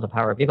fuel cell to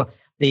power a vehicle.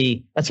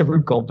 That's a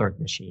Rube Goldberg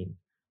machine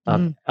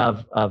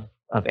of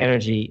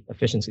energy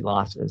efficiency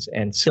losses,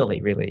 and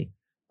silly, really,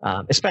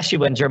 especially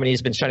when Germany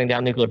has been shutting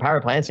down nuclear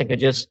power plants and could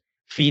just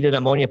feed an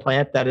ammonia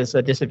plant that is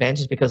a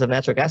disadvantage because of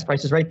natural gas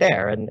prices right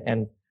there.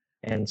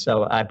 And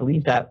so I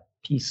believe that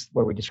piece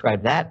where we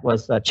described that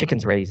was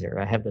Chicken's Razor.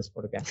 I have this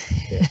photograph.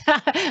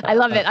 I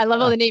love it. I love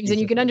all the names, and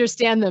you can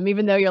understand them,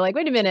 even though you're like,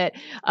 wait a minute,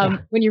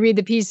 when you read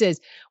the pieces.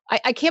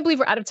 I can't believe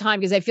we're out of time,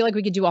 because I feel like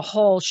we could do a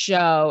whole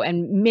show,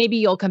 and maybe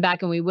you'll come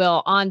back and we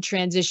will, on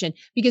transition,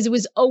 because it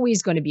was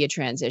always going to be a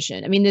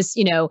transition. I mean, this,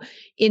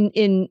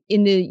 in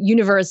the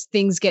universe,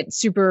 things get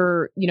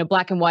super,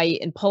 black and white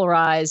and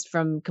polarized,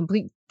 from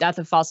complete death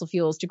of fossil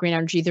fuels to green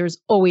energy. There's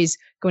always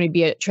going to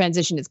be a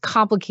transition. It's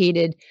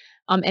complicated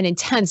and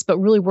intense, but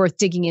really worth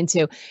digging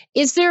into.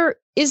 Is there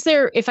is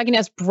there, if I can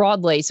ask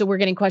broadly, so we're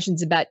getting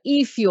questions about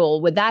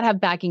e-fuel, would that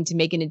have backing to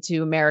make it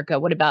into America?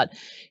 What about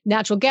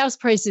natural gas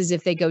prices?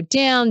 If they go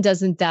down,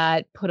 doesn't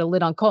that put a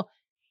lid on coal?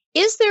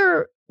 Is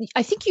there,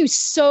 I think you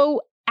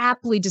so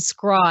aptly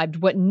described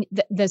what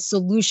the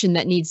solution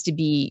that needs to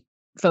be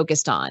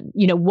focused on,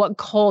 what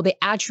coal, the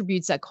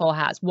attributes that coal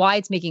has, why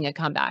it's making a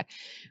comeback.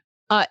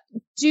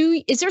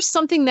 Is there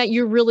something that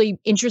you're really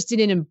interested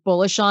in and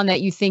bullish on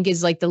that you think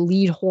is like the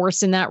lead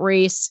horse in that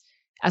race,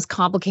 as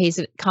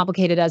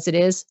complicated as it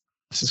is?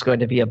 This is going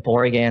to be a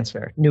boring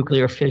answer.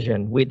 Nuclear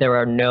fission. There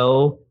are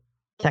no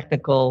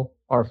technical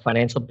or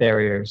financial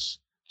barriers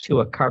to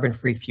a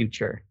carbon-free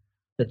future.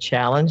 The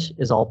challenge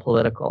is all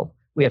political.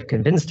 We have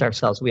convinced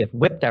ourselves, we have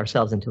whipped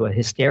ourselves into a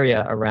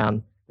hysteria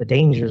around the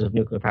dangers of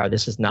nuclear power.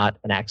 This is not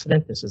an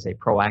accident. This is a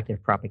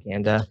proactive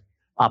propaganda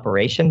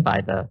operation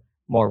by the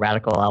more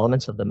radical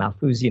elements of the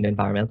Malthusian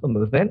environmental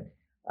movement.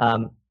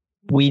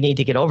 We need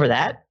to get over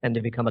that and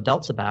to become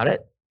adults about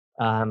it.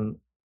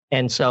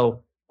 And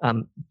so,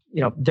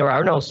 there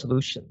are no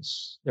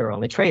solutions. There are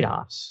only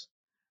trade-offs.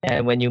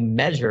 And when you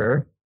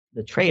measure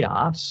the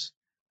trade-offs,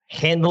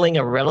 handling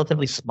a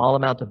relatively small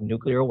amount of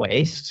nuclear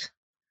waste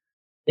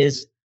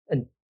is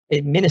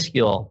a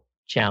minuscule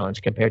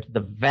challenge compared to the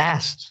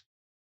vast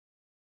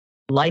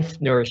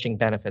life-nourishing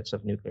benefits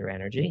of nuclear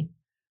energy.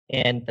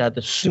 And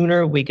the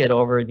sooner we get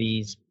over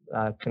these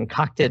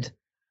concocted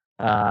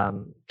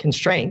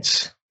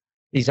constraints,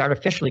 these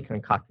artificially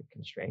concocted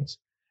constraints,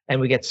 and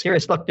we get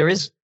serious. Look,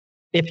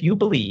 if you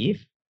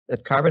believe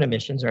that carbon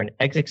emissions are an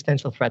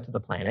existential threat to the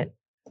planet,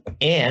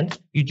 and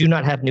you do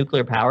not have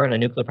nuclear power and a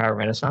nuclear power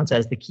renaissance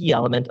as the key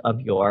element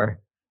of your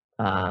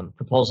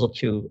proposal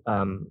to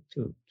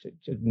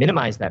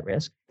minimize that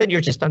risk, then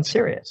you're just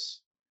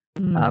unserious.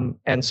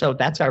 And so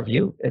that's our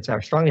view. It's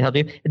our strongly held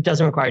view. It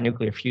doesn't require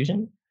nuclear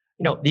fusion.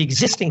 The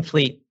existing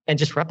fleet and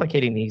just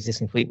replicating the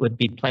existing fleet would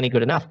be plenty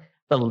good enough.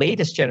 The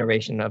latest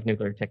generation of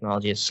nuclear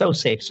technology is so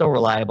safe, so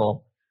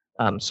reliable,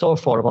 so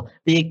affordable.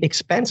 The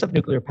expense of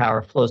nuclear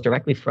power flows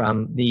directly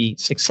from the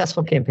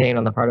successful campaign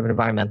on the part of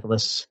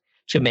environmentalists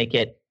to make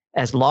it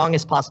as long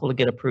as possible to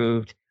get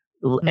approved,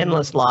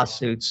 endless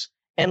lawsuits,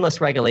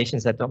 endless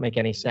regulations that don't make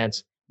any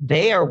sense.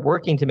 They are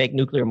working to make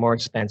nuclear more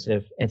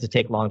expensive and to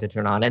take long to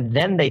turn on. And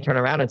then they turn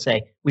around and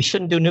say, we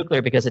shouldn't do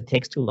nuclear because it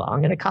takes too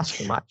long and it costs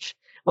too much.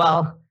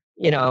 Well,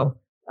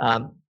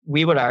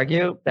 we would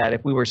argue that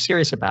if we were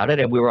serious about it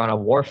and we were on a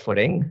war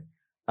footing,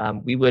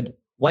 we would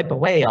wipe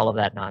away all of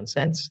that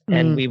nonsense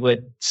and we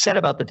would set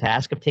about the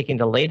task of taking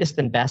the latest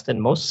and best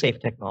and most safe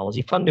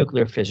technology from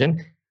nuclear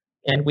fission,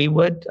 and we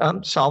would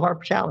solve our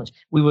challenge.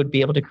 We would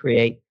be able to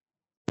create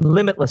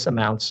limitless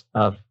amounts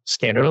of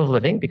standard of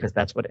living, because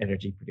that's what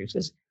energy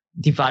produces,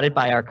 divided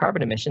by our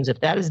carbon emissions. If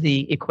that is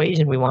the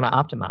equation we want to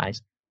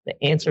optimize, the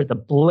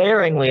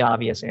blaringly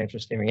obvious answer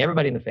staring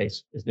everybody in the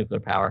face is nuclear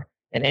power.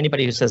 And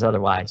anybody who says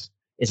otherwise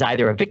is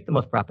either a victim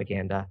of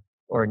propaganda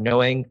or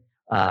knowing,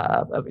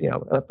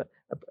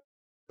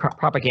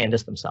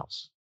 propagandists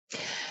themselves.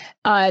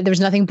 There's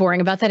nothing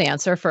boring about that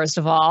answer, first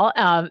of all.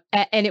 And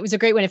it was a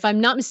great one. If I'm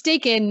not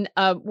mistaken,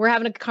 we're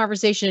having a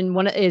conversation.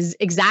 One is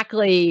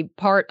exactly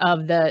part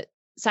of the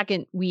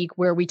second week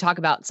where we talk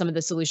about some of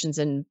the solutions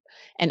and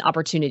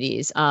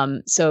opportunities.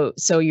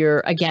 So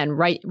you're, again,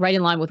 right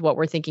in line with what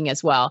we're thinking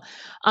as well.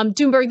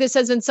 Doomberg, this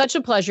has been such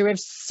a pleasure. We have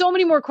so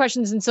many more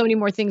questions and so many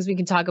more things we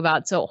can talk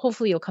about. So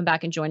hopefully you'll come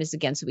back and join us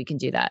again so we can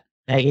do that.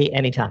 Maggie,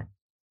 anytime.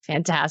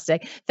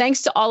 Fantastic.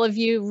 Thanks to all of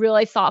you.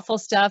 Really thoughtful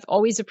stuff.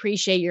 Always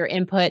appreciate your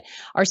input.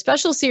 Our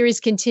special series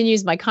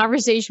continues. My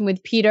conversation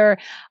with Peter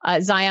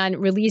Zeihan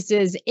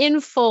releases in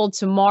full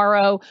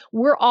tomorrow.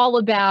 We're all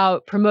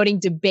about promoting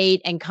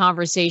debate and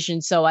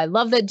conversation. So I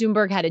love that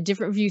Doomberg had a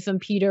different view from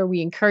Peter.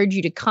 We encourage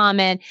you to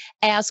comment,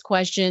 ask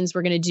questions.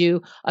 We're going to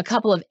do a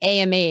couple of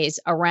AMAs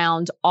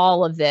around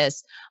all of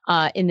this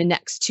in the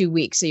next 2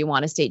 weeks. So you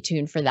want to stay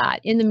tuned for that.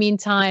 In the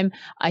meantime,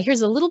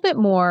 here's a little bit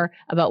more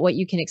about what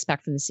you can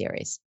expect from the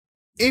series.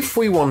 If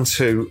we want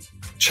to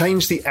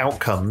change the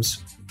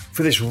outcomes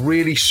for this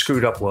really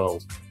screwed up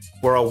world,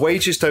 where our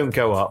wages don't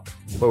go up,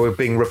 where we're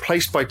being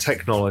replaced by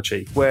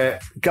technology, where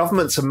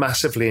governments are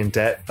massively in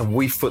debt and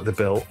we foot the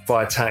bill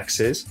via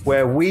taxes,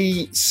 where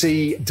we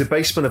see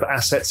debasement of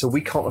assets so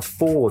we can't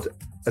afford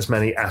as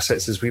many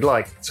assets as we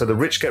like, so the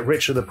rich get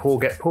richer, the poor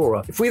get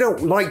poorer. If we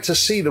don't like to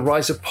see the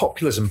rise of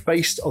populism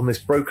based on this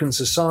broken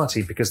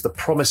society because the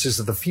promises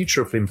of the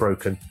future have been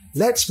broken,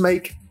 let's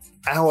make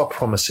our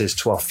promises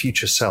to our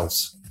future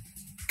selves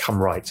come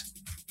right.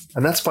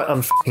 And that's by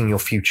unfucking your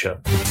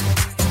future.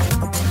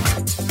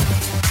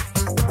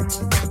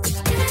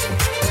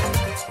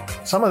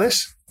 Some of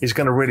this is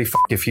going to really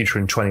fuck your future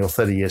in 20 or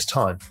 30 years'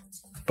 time.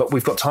 But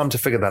we've got time to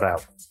figure that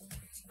out,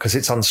 because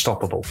it's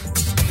unstoppable.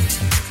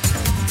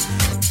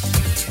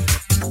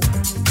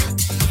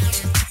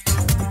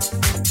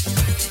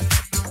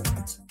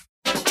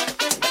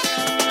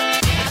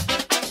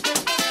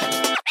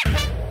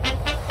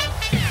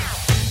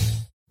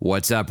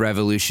 What's up,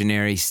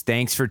 revolutionaries?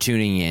 Thanks for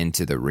tuning in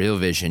to the Real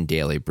Vision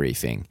Daily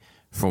Briefing.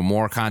 For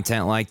more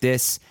content like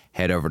this,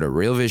 head over to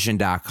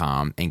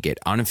realvision.com and get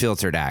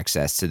unfiltered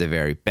access to the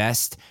very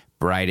best,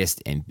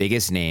 brightest, and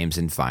biggest names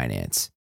in finance.